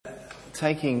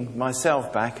taking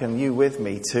myself back and you with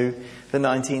me to the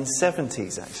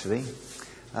 1970s, actually.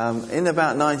 In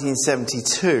about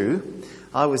 1972,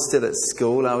 I was still at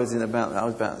school. I was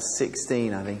about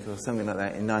 16, I think, or something like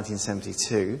that, in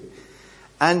 1972.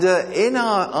 And in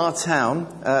our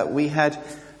town, we had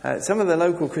some of the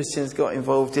local Christians got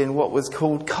involved in what was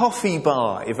called coffee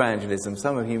bar evangelism.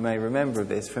 Some of you may remember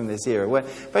this from this era, where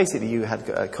basically you had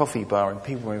a coffee bar and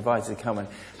people were invited to come and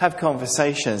have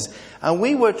conversations. And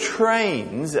we were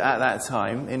trained at that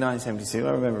time, in 1972,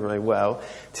 I remember very well,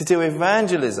 to do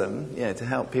evangelism, to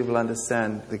help people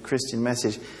understand the Christian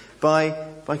message, by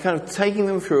kind of taking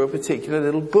them through a particular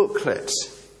little booklet.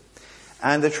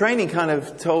 And the training kind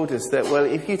of told us that, well,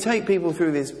 if you take people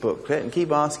through this booklet and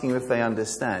keep asking if they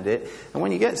understand it, and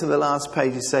when you get to the last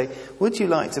page you say, would you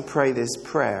like to pray this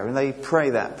prayer? And they pray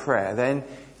that prayer, then,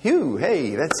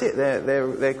 hey, that's it,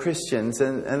 they're Christians,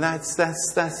 and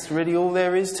that's really all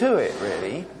there is to it,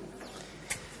 really.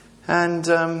 And,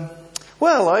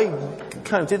 well, I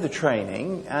kind of did the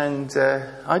training, and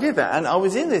I did that, and I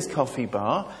was in this coffee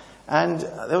bar. And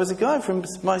there was a guy from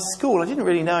my school, I didn't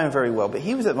really know him very well, but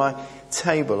he was at my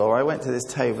table, or I went to this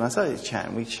table and I started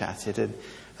chatting, we chatted, and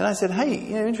I said, hey,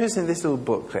 interested in this little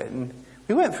booklet? And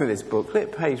we went through this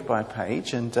booklet, page by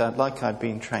page, and like I'd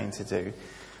been trained to do.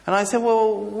 And I said,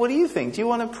 well, what do you think? Do you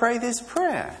want to pray this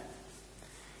prayer?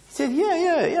 He said,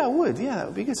 yeah, I would, that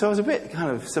would be good. So I was a bit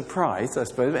kind of surprised, I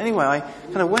suppose. But anyway, I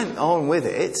kind of went on with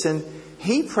it, and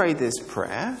he prayed this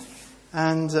prayer.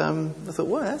 And I thought,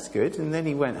 well, that's good. And then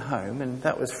he went home, and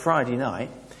that was Friday night.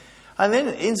 And then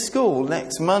in school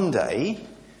next Monday,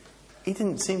 he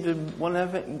didn't seem to want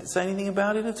to say anything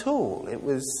about it at all. It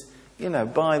was,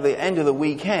 by the end of the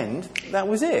weekend, that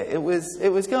was it. It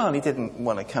was gone. He didn't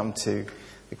want to come to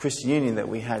the Christian Union that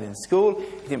we had in school.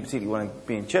 He didn't particularly want to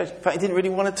be in church. In fact, he didn't really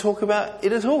want to talk about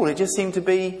it at all. It just seemed to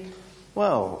be,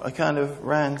 a kind of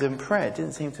random prayer. It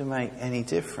didn't seem to make any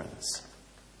difference.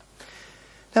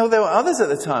 Now, there were others at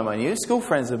the time I knew, school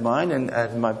friends of mine,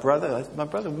 and my brother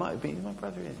might have been,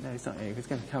 no, he's not here, he's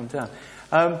going to come down,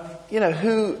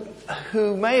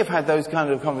 who may have had those kind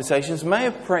of conversations, may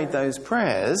have prayed those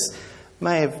prayers,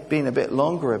 may have been a bit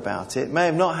longer about it, may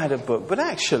have not had a book, but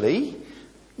actually,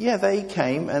 they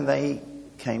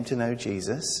came to know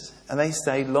Jesus, and they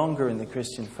stayed longer in the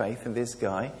Christian faith than this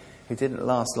guy, who didn't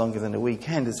last longer than a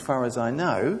weekend, as far as I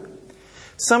know.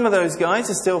 Some of those guys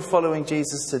are still following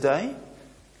Jesus today.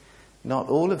 Not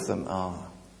all of them are.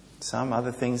 Some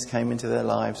other things came into their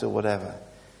lives or whatever.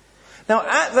 Now,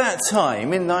 at that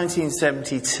time, in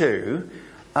 1972,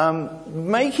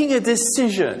 making a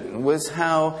decision was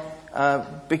how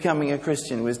becoming a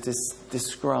Christian was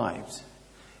described.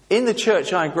 In the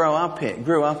church I grew up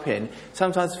in,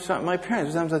 sometimes my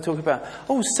parents, sometimes I talk about,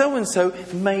 so-and-so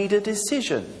made a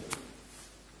decision.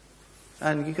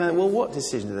 And you go, well, what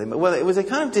decision did they make? Well, it was a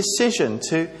kind of decision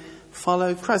to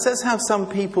follow Christ. That's how some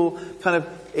people kind of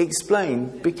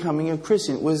explain becoming a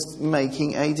Christian. It was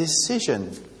making a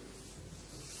decision.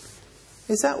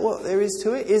 Is that what there is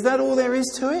to it? Is that all there is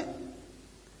to it?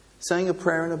 Saying a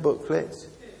prayer in a booklet?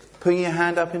 Putting your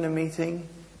hand up in a meeting?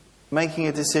 Making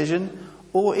a decision?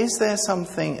 Or is there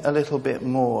something a little bit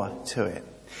more to it?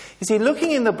 You see,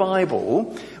 looking in the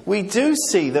Bible, we do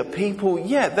see that people,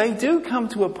 they do come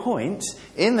to a point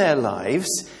in their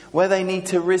lives where they need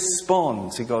to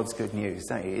respond to God's good news,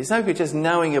 don't you? It's no good just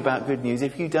knowing about good news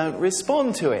if you don't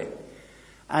respond to it.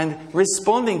 And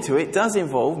responding to it does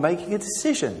involve making a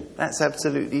decision. That's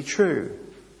absolutely true.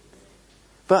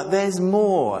 But there's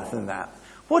more than that.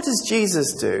 What does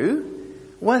Jesus do?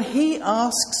 Well, he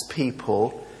asks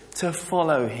people to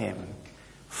follow him.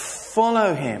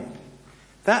 Follow him.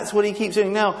 That's what he keeps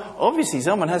doing. Now, obviously,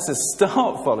 someone has to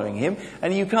start following him,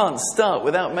 and you can't start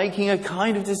without making a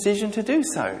kind of decision to do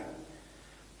so.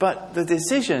 But the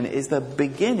decision is the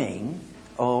beginning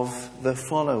of the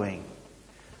following.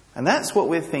 And that's what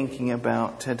we're thinking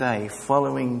about today,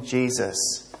 following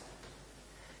Jesus.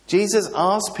 Jesus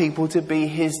asked people to be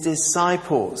his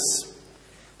disciples.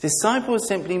 Disciples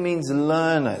simply means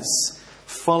learners,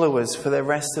 followers for the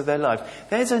rest of their life.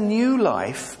 There's a new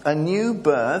life, a new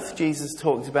birth, Jesus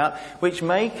talked about, which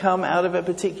may come out of a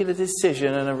particular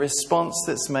decision and a response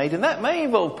that's made. And that may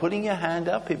involve putting your hand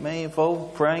up. It may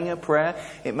involve praying a prayer.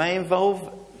 It may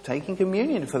involve taking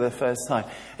communion for the first time.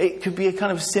 It could be a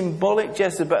kind of symbolic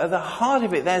gesture, but at the heart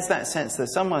of it, there's that sense that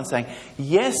someone's saying,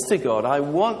 yes to God, I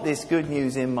want this good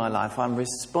news in my life. I'm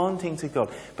responding to God,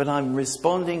 but I'm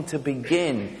responding to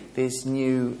begin this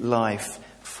new life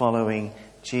following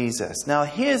Jesus. Now,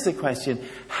 here's the question.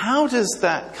 How does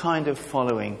that kind of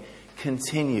following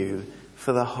continue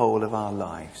for the whole of our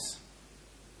lives?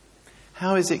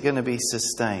 How is it going to be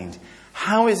sustained?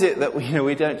 How is it that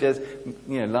we don't just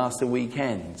last a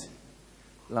weekend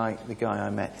like the guy I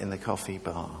met in the coffee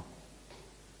bar?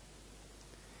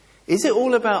 Is it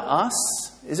all about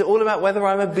us? Is it all about whether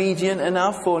I'm obedient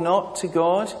enough or not to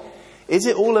God? Is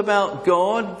it all about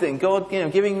God and God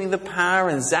giving me the power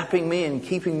and zapping me and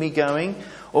keeping me going?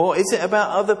 Or is it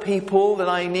about other people that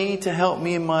I need to help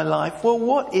me in my life? Well,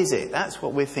 what is it? That's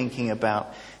what we're thinking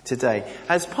about today.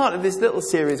 As part of this little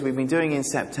series we've been doing in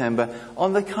September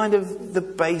on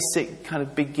the basic kind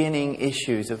of beginning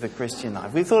issues of the Christian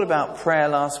life. We thought about prayer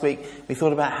last week. We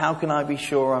thought about how can I be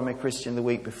sure I'm a Christian the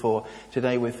week before.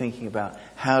 Today we're thinking about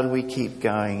how do we keep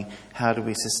going? How do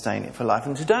we sustain it for life?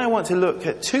 And today I want to look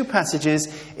at two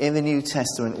passages in the New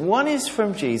Testament. One is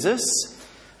from Jesus,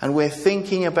 and we're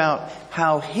thinking about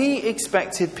how he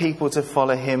expected people to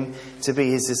follow him, to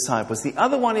be his disciples. The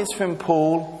other one is from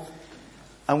Paul.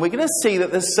 And we're going to see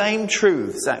that the same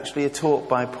truths actually are taught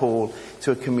by Paul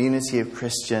to a community of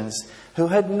Christians who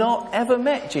had not ever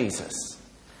met Jesus.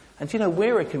 And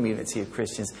we're a community of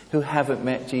Christians who haven't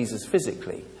met Jesus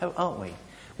physically, aren't we?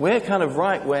 We're kind of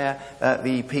right where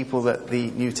the people that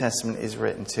the New Testament is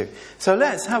written to. So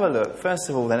let's have a look, first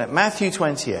of all, then, at Matthew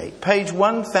 28, page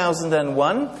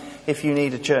 1001. If you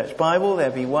need a church Bible,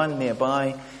 there'll be one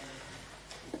nearby.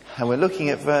 And we're looking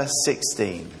at verse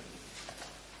 16.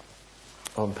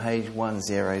 On page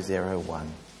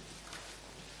 1001.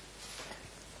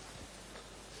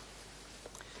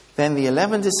 Then the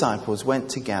 11 disciples went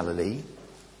to Galilee,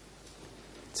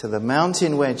 to the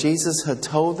mountain where Jesus had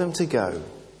told them to go.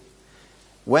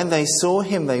 When they saw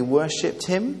him, they worshipped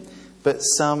him, but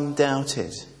some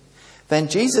doubted. Then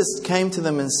Jesus came to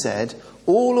them and said,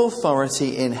 "All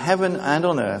authority in heaven and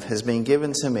on earth has been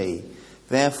given to me.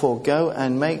 Therefore, go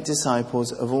and make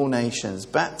disciples of all nations,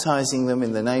 baptizing them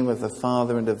in the name of the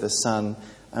Father and of the Son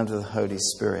and of the Holy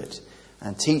Spirit,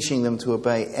 and teaching them to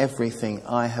obey everything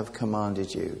I have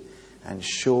commanded you. And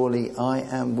surely I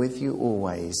am with you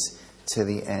always to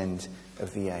the end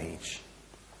of the age."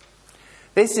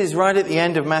 This is right at the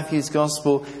end of Matthew's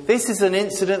Gospel. This is an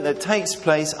incident that takes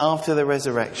place after the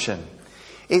resurrection.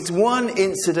 It's one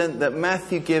incident that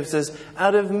Matthew gives us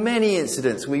out of many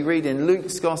incidents. We read in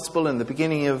Luke's Gospel and the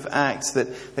beginning of Acts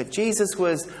that Jesus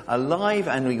was alive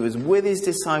and he was with his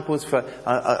disciples for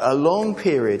a long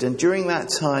period. And during that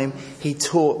time, he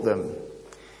taught them.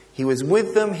 He was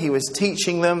with them. He was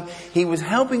teaching them. He was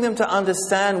helping them to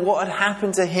understand what had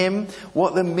happened to him,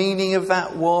 what the meaning of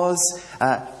that was,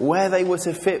 where they were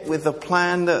to fit with the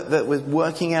plan that was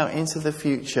working out into the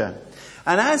future.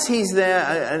 And as he's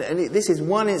there, and this is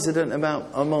one incident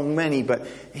among many, but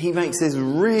he makes this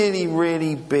really,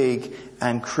 really big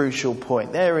and crucial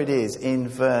point. There it is in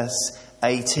verse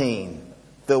 18.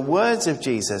 The words of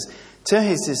Jesus to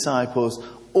his disciples,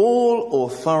 "All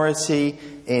authority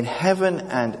in heaven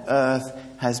and earth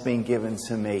has been given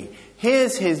to me."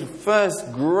 Here's his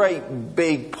first great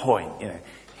big point.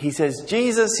 He says,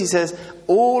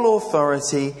 "All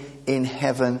authority in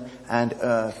heaven and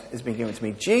earth has been given to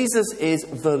me." Jesus is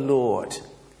the Lord.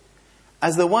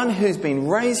 As the one who's been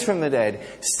raised from the dead,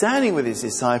 standing with his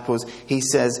disciples, he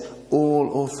says,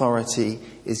 "All authority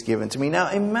is given to me." Now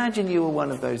imagine you were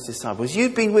one of those disciples.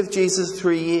 You'd been with Jesus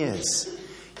 3 years.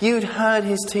 You'd heard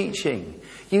his teaching.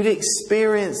 You'd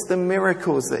experienced the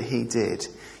miracles that he did.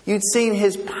 You'd seen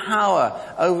his power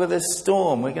over the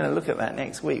storm. We're going to look at that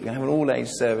next week. We're going to have an all-age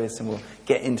service and we'll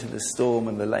get into the storm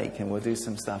and the lake and we'll do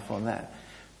some stuff on that.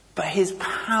 But his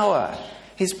power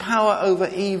over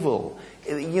evil,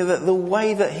 the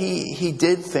way that he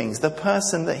did things, the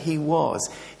person that he was,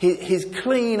 his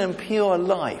clean and pure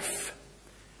life,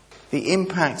 the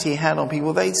impact he had on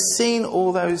people. They'd seen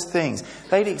all those things.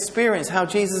 They'd experienced how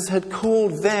Jesus had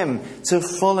called them to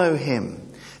follow him.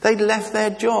 They'd left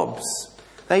their jobs.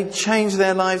 They'd changed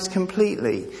their lives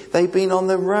completely. They'd been on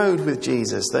the road with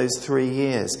Jesus those 3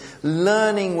 years,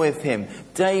 learning with him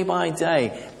day by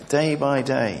day, day by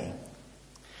day.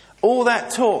 All that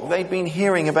talk they'd been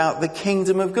hearing about the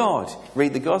kingdom of God.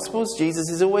 Read the Gospels, Jesus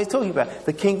is always talking about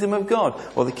the kingdom of God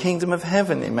or the kingdom of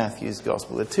heaven in Matthew's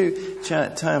Gospel. The two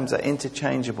terms are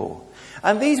interchangeable.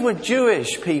 And these were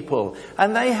Jewish people,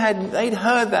 and they'd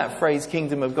heard that phrase,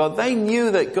 kingdom of God. They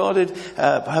knew that God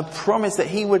had promised that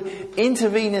he would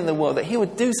intervene in the world, that he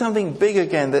would do something big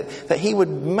again, that he would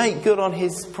make good on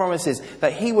his promises,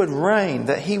 that he would reign,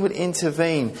 that he would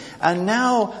intervene. And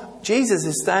now Jesus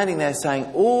is standing there saying,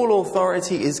 "All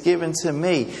authority is given to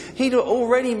me." He'd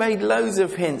already made loads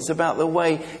of hints about the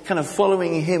way kind of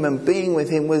following him and being with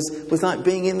him was like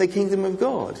being in the kingdom of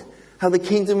God. How the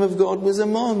kingdom of God was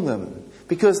among them.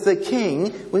 Because the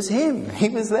king was him. He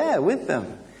was there with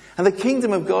them. And the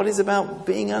kingdom of God is about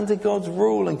being under God's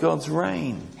rule and God's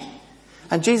reign.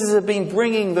 And Jesus had been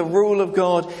bringing the rule of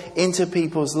God into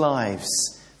people's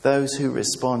lives, those who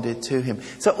responded to him.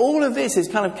 So all of this is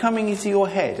kind of coming into your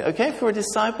head. Okay, if you're a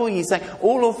disciple, you say,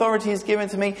 all authority is given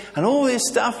to me, and all this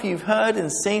stuff you've heard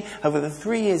and seen over the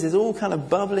 3 years is all kind of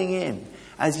bubbling in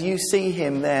as you see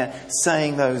him there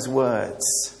saying those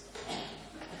words.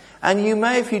 And you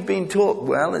may, if you'd been taught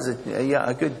well as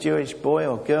a good Jewish boy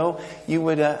or girl, you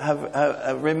would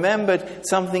have remembered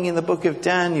something in the book of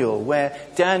Daniel, where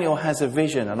Daniel has a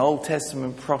vision, an Old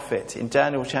Testament prophet, in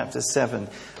Daniel chapter 7.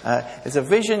 It's a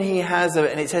vision he has,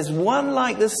 and it says, one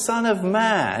like the Son of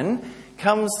Man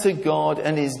comes to God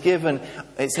and is given,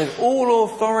 it says, all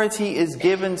authority is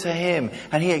given to him,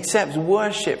 and he accepts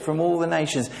worship from all the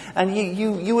nations. And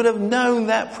you would have known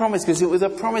that promise, because it was a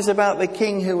promise about the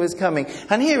King who was coming.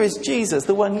 And here is Jesus,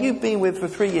 the one you've been with for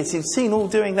 3 years. You've seen all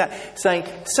doing that,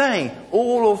 saying,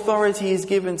 all authority is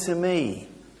given to me.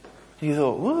 You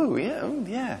thought, whoa,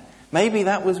 yeah. Maybe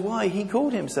that was why he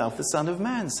called himself the Son of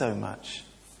Man so much.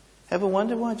 Ever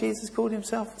wonder why Jesus called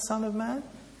himself the Son of Man?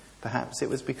 Perhaps it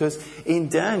was because in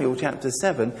Daniel chapter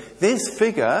 7, this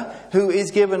figure who is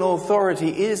given authority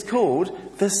is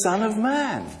called the Son of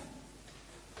Man.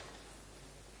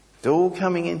 It's all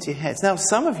coming into your heads. Now,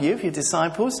 some of you, if you're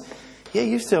disciples,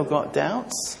 you've still got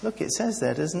doubts. Look, it says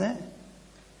there, doesn't it?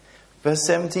 Verse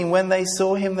 17, when they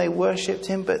saw him, they worshipped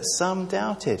him, but some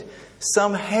doubted.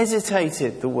 Some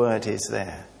hesitated, the word is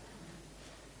there.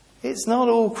 It's not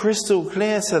all crystal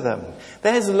clear to them.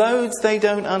 There's loads they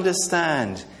don't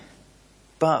understand.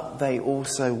 But they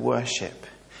also worship.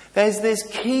 There's this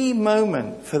key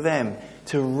moment for them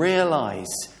to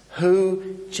realize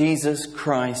who Jesus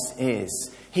Christ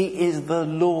is. He is the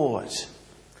Lord,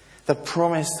 the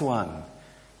promised one,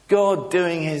 God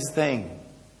doing his thing,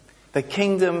 the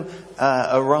kingdom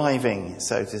arriving,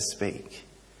 so to speak.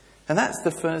 And that's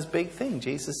the first big thing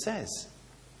Jesus says.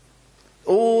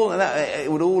 All that,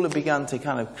 it would all have begun to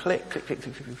kind of click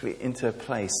into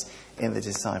place in the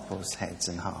disciples' heads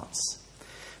and hearts.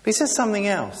 But he says something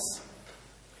else.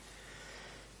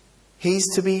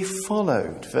 He's to be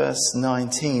followed. Verse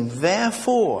 19.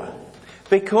 Therefore,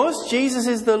 because Jesus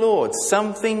is the Lord,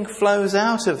 something flows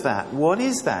out of that. What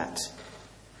is that?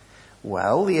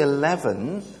 Well, the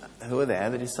 11 who are there,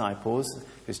 the disciples,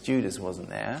 because Judas wasn't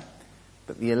there,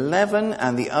 but the 11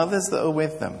 and the others that are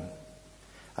with them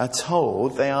are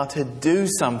told they are to do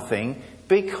something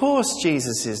because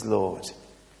Jesus is Lord.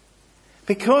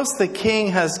 Because the King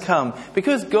has come,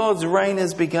 because God's reign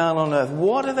has begun on earth,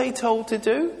 what are they told to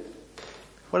do?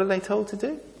 What are they told to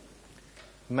do?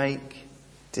 Make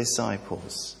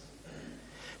disciples.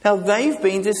 Now, they've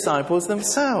been disciples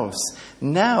themselves.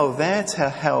 Now they're to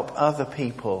help other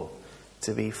people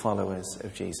to be followers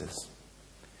of Jesus.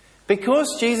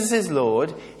 Because Jesus is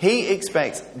Lord, he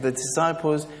expects the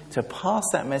disciples to pass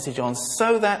that message on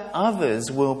so that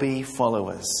others will be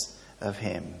followers of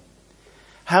him.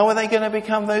 How are they going to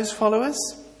become those followers?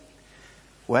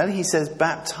 Well, he says,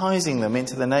 baptizing them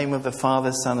into the name of the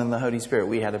Father, Son and the Holy Spirit.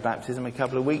 We had a baptism a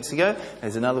couple of weeks ago.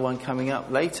 There's another one coming up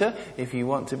later if you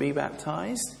want to be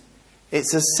baptized.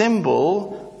 It's a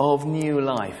symbol of new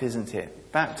life, isn't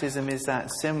it? Baptism is that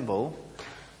symbol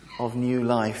of new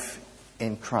life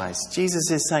in Christ.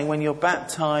 Jesus is saying when you're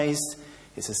baptized,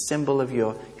 it's a symbol of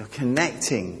you're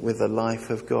connecting with the life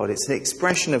of God. It's an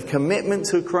expression of commitment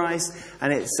to Christ,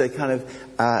 and it's a kind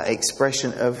of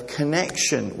expression of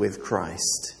connection with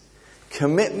Christ.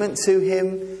 Commitment to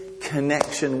him,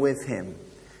 connection with him.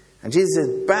 And Jesus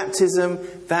says baptism,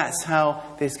 that's how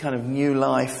this kind of new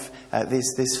life,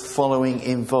 this following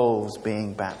involves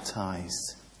being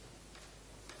baptized.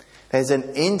 There's an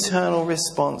internal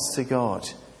response to God,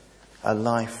 a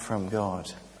life from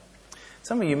God.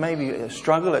 Some of you maybe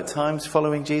struggle at times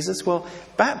following Jesus. Well,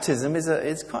 baptism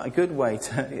is quite a good way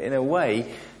to, in a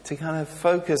way, to kind of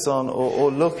focus on or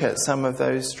look at some of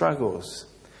those struggles.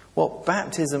 What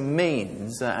baptism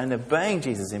means, and obeying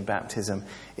Jesus in baptism,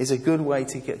 is a good way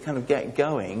to get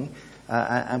going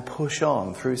and push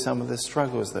on through some of the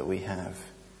struggles that we have.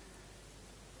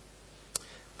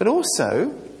 But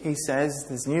also, he says,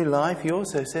 this new life, he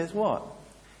also says what?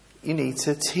 You need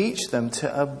to teach them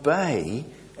to obey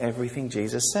everything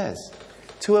Jesus says.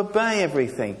 To obey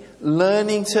everything.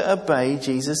 Learning to obey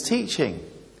Jesus' teaching.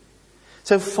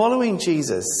 So following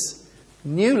Jesus,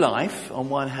 new life on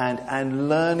one hand, and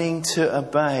learning to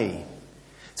obey.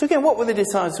 So again, what would the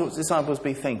disciples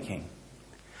be thinking?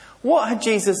 What had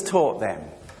Jesus taught them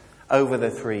over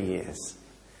the 3 years?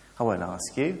 I won't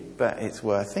ask you, but it's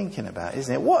worth thinking about,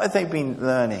 isn't it? What have they been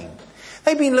learning?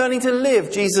 They've been learning to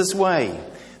live Jesus' way.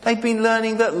 They'd been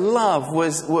learning that love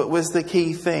was the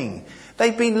key thing.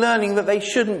 They've been learning that they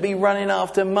shouldn't be running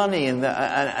after money and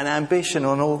ambition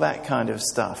and all that kind of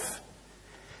stuff.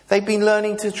 They've been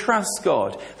learning to trust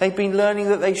God. They've been learning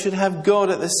that they should have God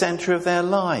at the centre of their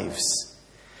lives.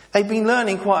 They've been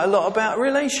learning quite a lot about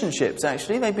relationships,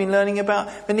 actually. They've been learning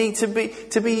about the need to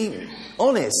be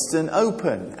honest and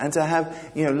open and to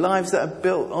have, lives that are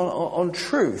built on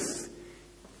truth.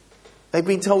 They've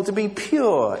been told to be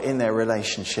pure in their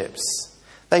relationships.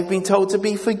 They've been told to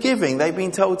be forgiving. They've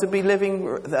been told to be living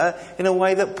in a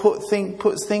way that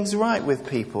puts things right with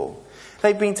people.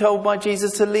 They've been told by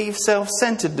Jesus to leave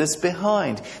self-centeredness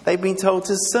behind. They've been told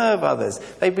to serve others.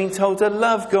 They've been told to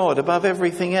love God above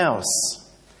everything else.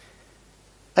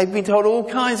 They've been told all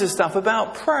kinds of stuff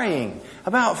about praying,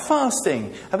 about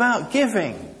fasting, about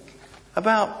giving,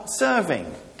 about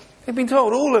serving. They've been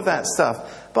told all of that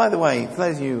stuff. By the way, for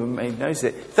those of you who may notice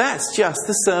it, that's just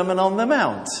the Sermon on the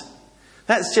Mount.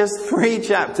 That's just 3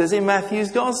 chapters in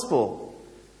Matthew's Gospel.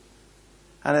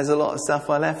 And there's a lot of stuff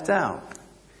I left out.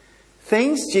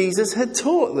 Things Jesus had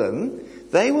taught them,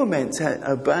 they were meant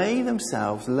to obey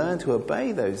themselves, learn to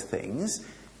obey those things,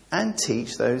 and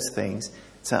teach those things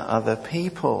to other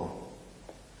people.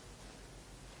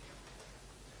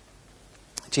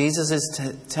 Jesus is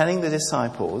telling the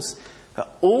disciples that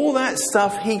all that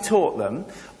stuff he taught them,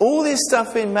 all this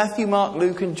stuff in Matthew, Mark,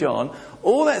 Luke and John,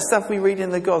 all that stuff we read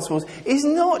in the Gospels is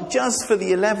not just for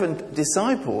the 11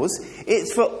 disciples,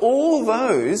 it's for all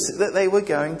those that they were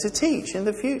going to teach in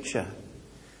the future.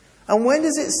 And when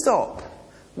does it stop?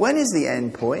 When is the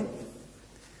end point?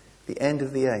 The end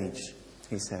of the age,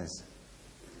 he says.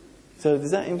 So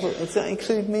does that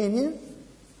include me and you?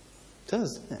 It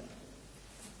does, doesn't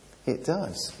it? It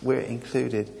does. We're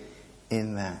included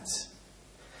in that.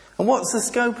 And what's the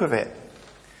scope of it?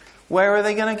 Where are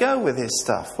they going to go with this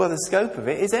stuff? Well, the scope of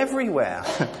it is everywhere.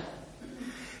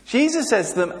 Jesus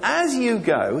says to them, as you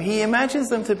go, he imagines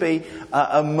them to be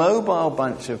a mobile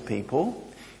bunch of people.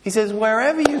 He says,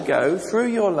 wherever you go, through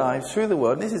your lives, through the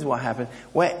world, this is what happened,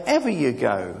 wherever you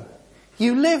go,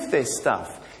 you live this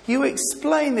stuff. You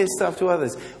explain this stuff to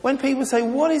others. When people say,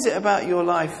 what is it about your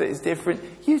life that is different?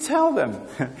 You tell them.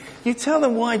 You tell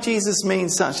them why Jesus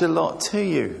means such a lot to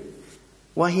you.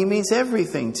 Why he means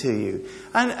everything to you.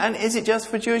 And is it just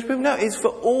for Jewish people? No, it's for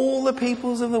all the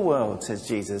peoples of the world, says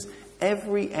Jesus.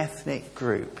 Every ethnic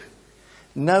group.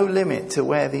 No limit to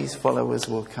where these followers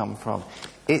will come from.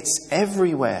 It's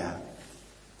everywhere.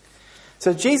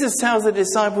 So Jesus tells the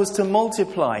disciples to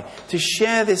multiply, to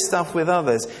share this stuff with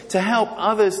others, to help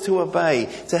others to obey,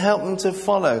 to help them to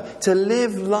follow, to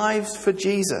live lives for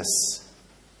Jesus.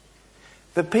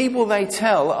 The people they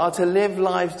tell are to live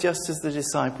lives just as the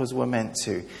disciples were meant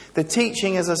to. The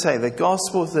teaching, as I say, the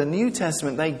Gospels, the New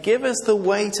Testament, they give us the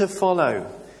way to follow.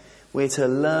 We're to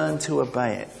learn to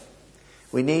obey it.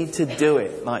 We need to do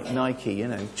it like Nike,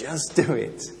 just do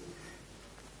it.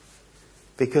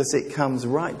 Because it comes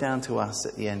right down to us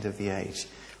at the end of the age.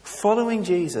 Following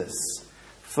Jesus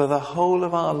for the whole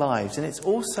of our lives. And it's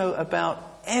also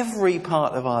about every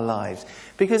part of our lives.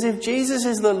 Because if Jesus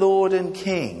is the Lord and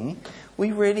King,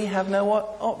 we really have no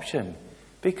option.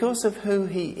 Because of who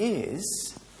he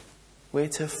is, we're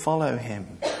to follow him.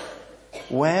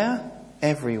 Where?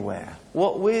 Everywhere.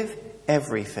 What with?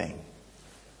 Everything.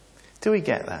 Do we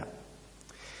get that?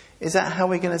 Is that how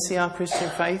we're going to see our Christian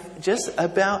faith? Just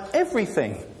about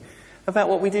everything. About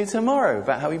what we do tomorrow,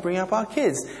 about how we bring up our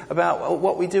kids, about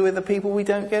what we do with the people we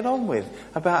don't get on with,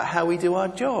 about how we do our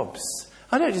jobs.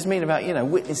 I don't just mean about,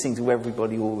 witnessing to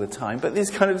everybody all the time, but this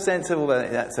kind of sense of, well,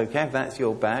 that's okay, if that's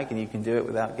your bag and you can do it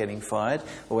without getting fired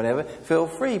or whatever, feel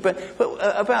free. But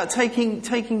about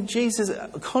taking Jesus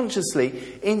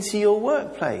consciously into your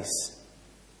workplace.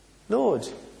 Lord,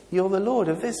 you're the Lord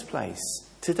of this place.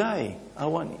 Today, I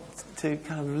want to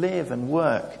kind of live and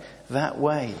work that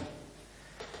way.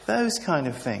 Those kind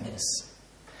of things.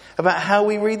 About how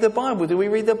we read the Bible. Do we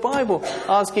read the Bible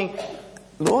asking,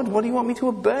 Lord, what do you want me to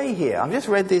obey here? I've just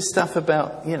read this stuff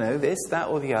about, this, that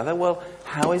or the other. Well,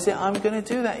 how is it I'm going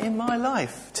to do that in my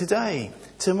life? Today,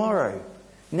 tomorrow,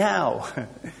 now,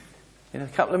 in a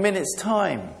couple of minutes'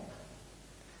 time.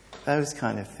 Those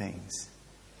kind of things.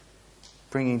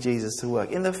 Bringing Jesus to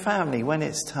work. In the family, when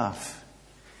it's tough.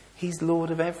 He's Lord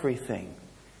of everything.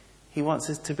 He wants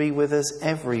us to be with us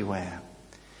everywhere.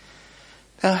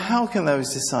 Now, how can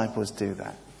those disciples do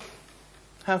that?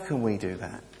 How can we do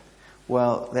that?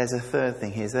 Well, there's a third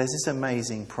thing here. There's this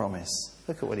amazing promise.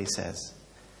 Look at what he says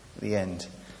at the end.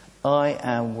 I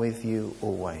am with you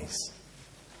always.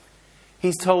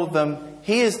 He's told them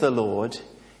he is the Lord.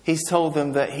 He's told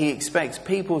them that he expects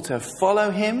people to follow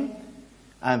him.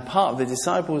 And part of the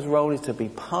disciples' role is to be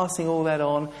passing all that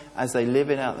on as they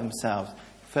live it out themselves.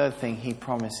 Third thing, he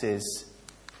promises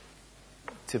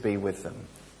to be with them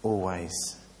always.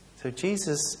 So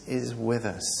Jesus is with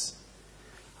us.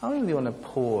 I really want to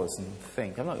pause and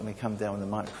think. I'm not going to come down with a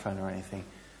microphone or anything.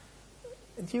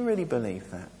 Do you really believe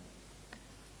that?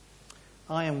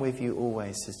 I am with you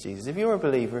always, says Jesus. If you're a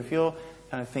believer, if you're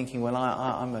kind of thinking, well,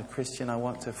 I'm a Christian, I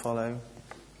want to follow.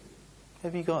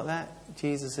 Have you got that?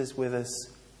 Jesus is with us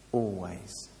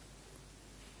always.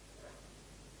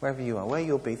 Wherever you are, where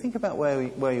you'll be. Think about where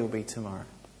you'll be tomorrow.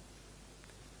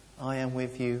 I am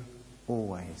with you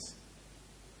always.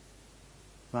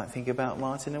 You might think about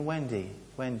Martin and Wendy.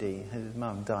 Wendy, his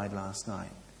mum, died last night.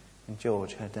 And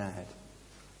George, her dad.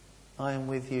 I am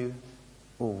with you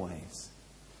always.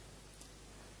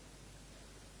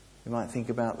 You might think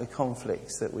about the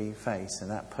conflicts that we face and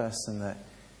that person that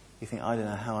you think, I don't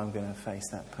know how I'm going to face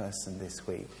that person this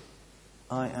week.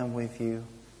 I am with you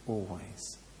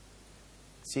always.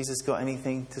 Has Jesus got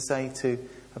anything to say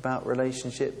about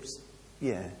relationships?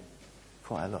 Yeah,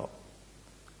 quite a lot.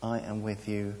 I am with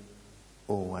you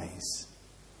always.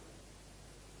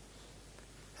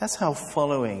 That's how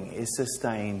following is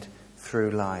sustained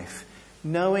through life.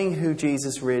 Knowing who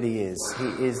Jesus really is.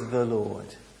 He is the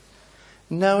Lord.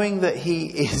 Knowing that he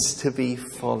is to be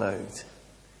followed.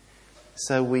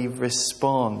 So we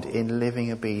respond in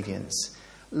living obedience.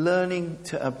 Learning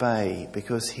to obey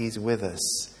because he's with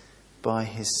us by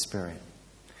his Spirit.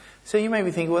 So you may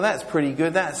be thinking, well, that's pretty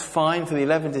good. That's fine for the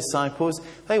 11 disciples.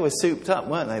 They were souped up,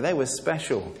 weren't they? They were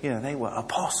special. They were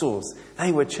apostles.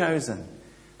 They were chosen.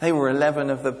 They were 11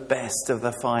 of the best of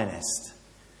the finest.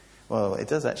 Well, it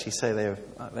does actually say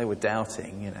they were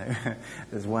doubting,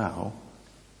 as well.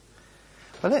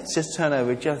 Well, let's just turn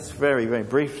over just very, very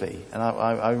briefly. And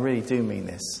I really do mean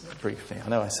this briefly. I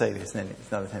know I say this and then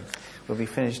it's another time. We'll be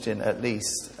finished in at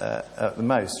least, at the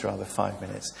most, 5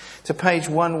 minutes. To page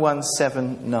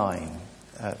 1179,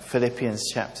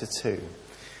 Philippians chapter 2.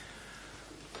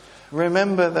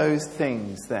 Remember those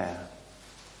things there.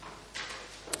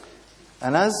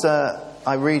 And as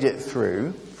I read it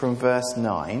through from verse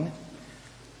 9,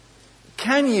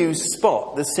 can you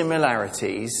spot the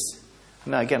similarities?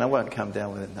 Now, again, I won't come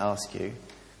down with it and ask you.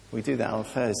 We do that on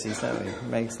Thursdays, don't we?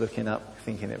 Meg's looking up,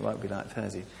 thinking it might be like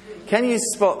Thursday. Can you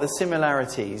spot the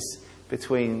similarities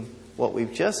between what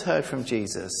we've just heard from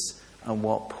Jesus and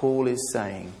what Paul is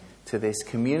saying to this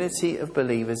community of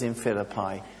believers in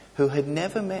Philippi who had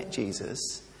never met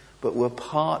Jesus, but were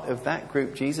part of that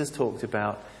group Jesus talked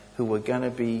about who were going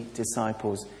to be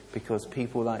disciples because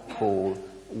people like Paul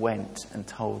went and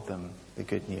told them the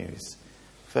good news?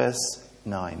 Verse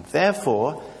 9.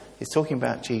 Therefore, he's talking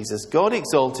about Jesus, God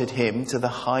exalted him to the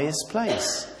highest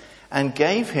place and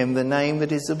gave him the name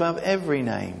that is above every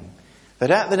name, that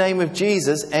at the name of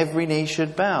Jesus every knee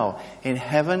should bow, in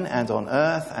heaven and on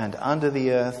earth and under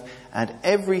the earth, and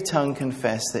every tongue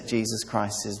confess that Jesus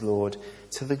Christ is Lord,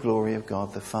 to the glory of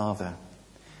God the Father.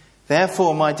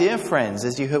 Therefore, my dear friends,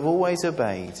 as you have always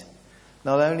obeyed,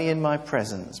 not only in my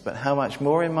presence, but how much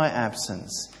more in my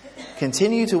absence,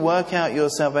 continue to work out your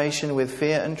salvation with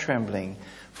fear and trembling,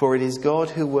 for it is God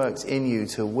who works in you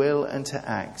to will and to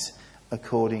act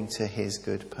according to his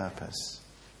good purpose.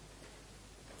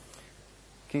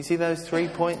 Can you see those 3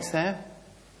 points there?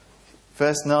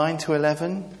 Verse 9 to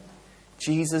 11.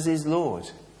 Jesus is Lord.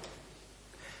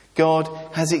 God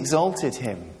has exalted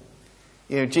him.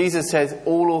 Jesus says,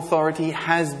 all authority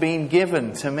has been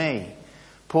given to me.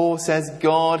 Paul says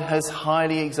God has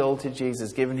highly exalted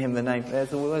Jesus, given him the name.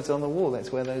 There's the words on the wall.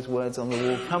 That's where those words on the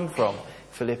wall come from.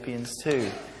 Philippians 2.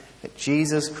 That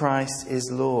Jesus Christ is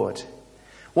Lord.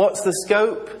 What's the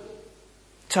scope?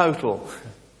 Total.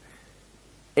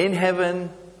 In heaven,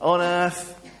 on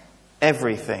earth,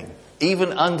 everything.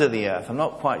 Even under the earth. I'm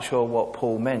not quite sure what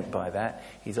Paul meant by that.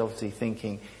 He's obviously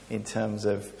thinking in terms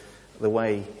of the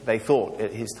way they thought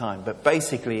at his time. But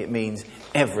basically it means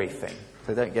everything.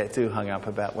 So don't get too hung up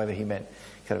about whether he meant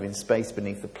kind of in space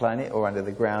beneath the planet or under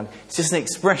the ground. It's just an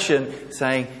expression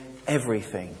saying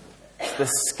everything. The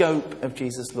scope of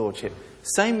Jesus' lordship.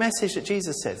 Same message that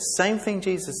Jesus said. Same thing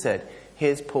Jesus said.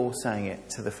 Here's Paul saying it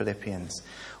to the Philippians.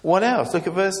 What else? Look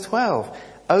at verse 12.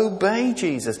 Obey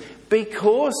Jesus.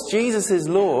 Because Jesus is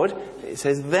Lord, it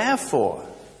says, therefore,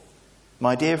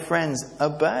 my dear friends,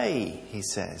 obey, he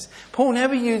says. Paul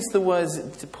never used the words,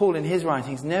 Paul in his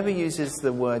writings never uses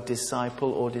the word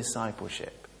disciple or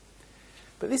discipleship.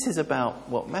 But this is about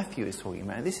what Matthew is talking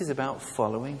about. This is about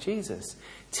following Jesus.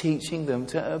 Teaching them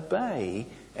to obey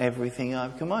everything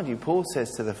I've commanded you. Paul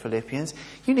says to the Philippians,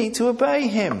 you need to obey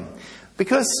him.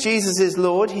 Because Jesus is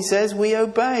Lord, he says, we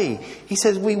obey. He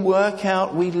says we work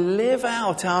out, we live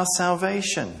out our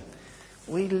salvation.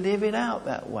 We live it out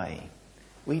that way.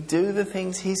 We do the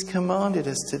things he's commanded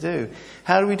us to do.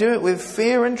 How do we do it? With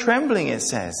fear and trembling, it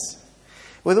says.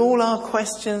 With all our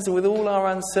questions and with all our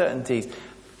uncertainties.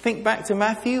 Think back to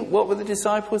Matthew. What were the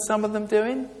disciples, some of them,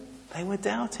 doing? They were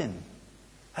doubting.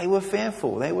 They were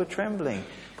fearful. They were trembling.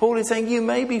 Paul is saying, you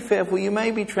may be fearful, you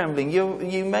may be trembling,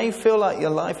 you may feel like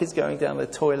your life is going down the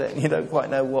toilet and you don't quite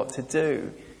know what to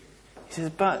do. He says,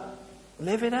 but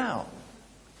live it out.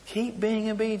 Keep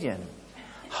being obedient.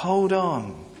 Hold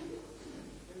on.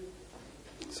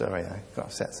 Sorry, I got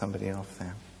to set somebody off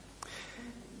there.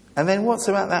 And then what's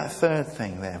about that third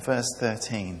thing there, verse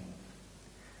 13?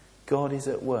 God is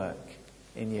at work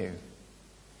in you.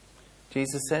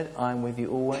 Jesus said, I'm with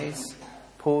you always.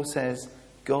 Paul says,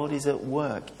 God is at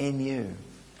work in you.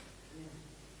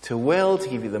 To will, to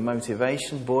give you the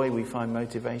motivation. Boy, we find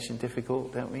motivation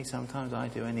difficult, don't we? Sometimes I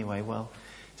do anyway. Well,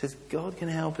 it says God can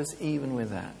help us even with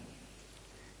that.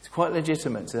 It's quite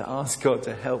legitimate to ask God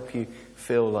to help you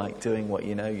feel like doing what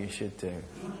you know you should do.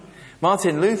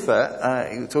 Martin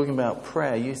Luther, talking about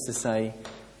prayer, used to say,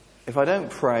 if I don't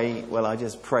pray, well, I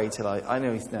just pray till I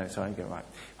know he's, no, sorry, I get it right.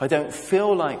 If I don't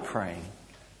feel like praying,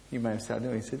 you may have said,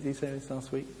 no, he said, did he say this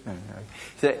last week? No.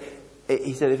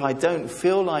 He said, if I don't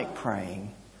feel like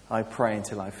praying, I pray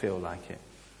until I feel like it.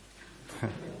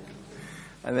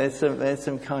 And there's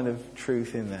some kind of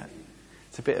truth in that.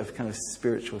 It's a bit of kind of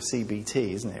spiritual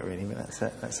CBT, isn't it, really? But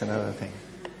that's another thing.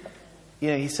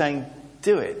 You know, he's saying,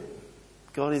 do it.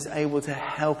 God is able to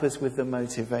help us with the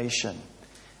motivation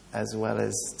as well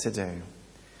as to do.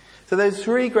 So those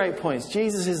three great points.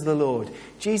 Jesus is the Lord.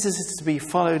 Jesus is to be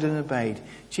followed and obeyed.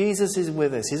 Jesus is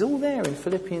with us. It's all there in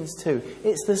Philippians 2.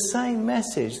 It's the same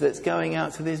message that's going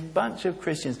out to this bunch of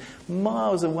Christians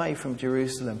miles away from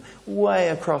Jerusalem, way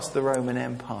across the Roman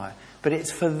Empire. But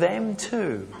it's for them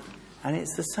too. And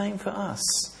it's the same for us.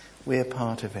 We're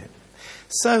part of it.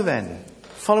 So then,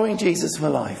 following Jesus for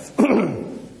life.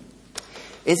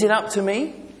 Is it up to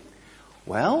me?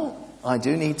 Well, I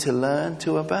do need to learn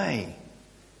to obey.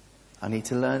 I need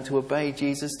to learn to obey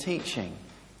Jesus' teaching.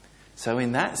 So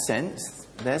in that sense,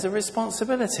 there's a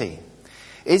responsibility.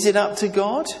 Is it up to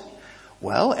God?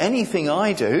 Well, anything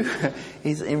I do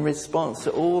is in response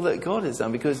to all that God has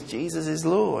done, because Jesus is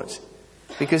Lord,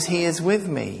 because he is with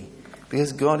me,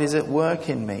 because God is at work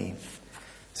in me.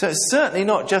 So it's certainly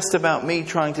not just about me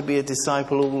trying to be a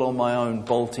disciple all on my own,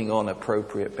 bolting on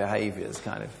appropriate behaviours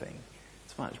kind of thing.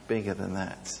 It's much bigger than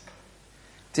that.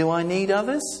 Do I need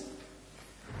others?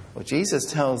 Well, Jesus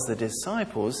tells the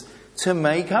disciples to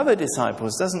make other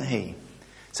disciples, doesn't he?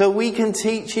 So we can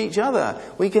teach each other.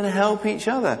 We can help each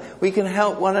other. We can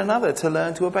help one another to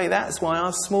learn to obey. That's why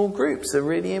our small groups are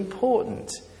really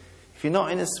important. If you're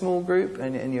not in a small group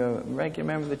and you're a regular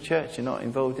member of the church, you're not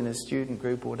involved in a student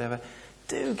group or whatever,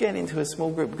 do get into a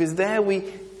small group, because there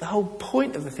the whole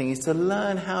point of the thing is to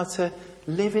learn how to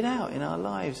live it out in our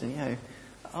lives and,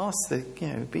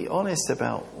 be honest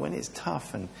about when it's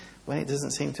tough and when it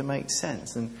doesn't seem to make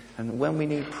sense and when we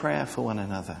need prayer for one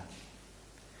another.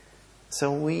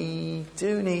 So we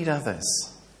do need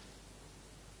others.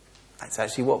 That's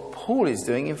actually what Paul is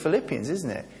doing in Philippians, isn't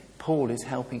it? Paul is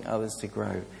helping others to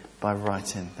grow by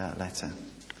writing that letter.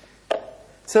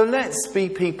 So let's be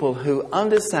people who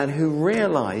understand, who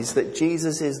realise that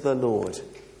Jesus is the Lord.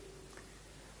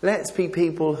 Let's be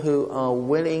people who are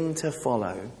willing to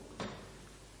follow.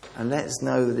 And let's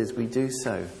know that as we do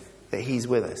so, that he's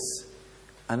with us.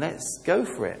 And let's go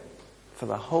for it for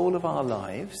the whole of our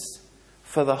lives,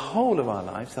 the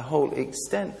whole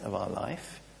extent of our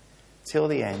life, till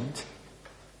the end.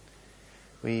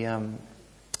 We had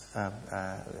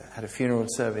a funeral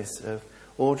service of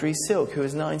Audrey Silk, who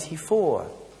was 94.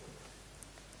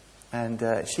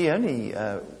 And she only,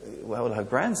 her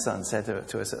grandson said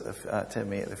to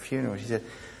me at the funeral, she said,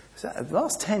 the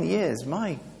last 10 years,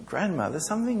 my grandmother,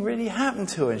 something really happened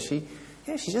to her. And she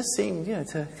just seemed,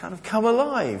 to kind of come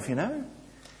alive,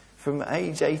 From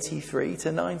age 83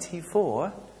 to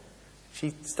 94,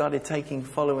 she started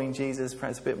following Jesus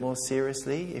perhaps a bit more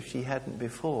seriously if she hadn't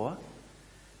before.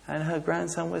 And her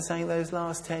grandson was saying those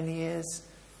last 10 years,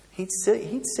 he'd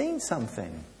seen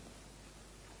something.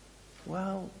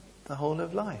 Well, the whole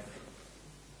of life.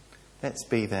 Let's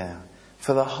be there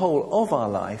for the whole of our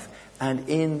life and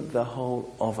in the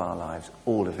whole of our lives,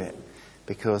 all of it,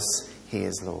 because he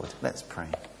is Lord. Let's pray.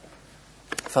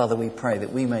 Father, we pray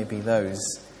that we may be those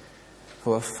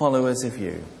who are followers of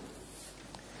you.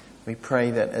 We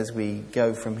pray that as we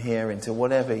go from here into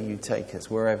whatever you take us,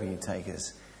 wherever you take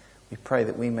us, we pray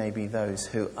that we may be those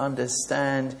who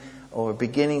understand or are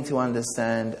beginning to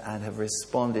understand and have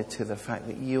responded to the fact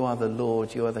that you are the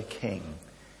Lord, you are the King,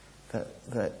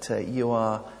 that you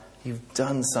are You've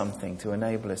done something to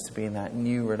enable us to be in that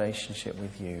new relationship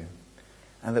with you,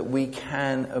 and that we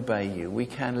can obey you. We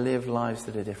can live lives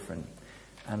that are different.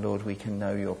 And Lord, we can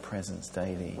know your presence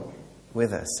daily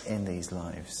with us in these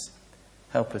lives.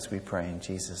 Help us, we pray, in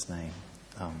Jesus' name.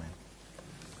 Amen.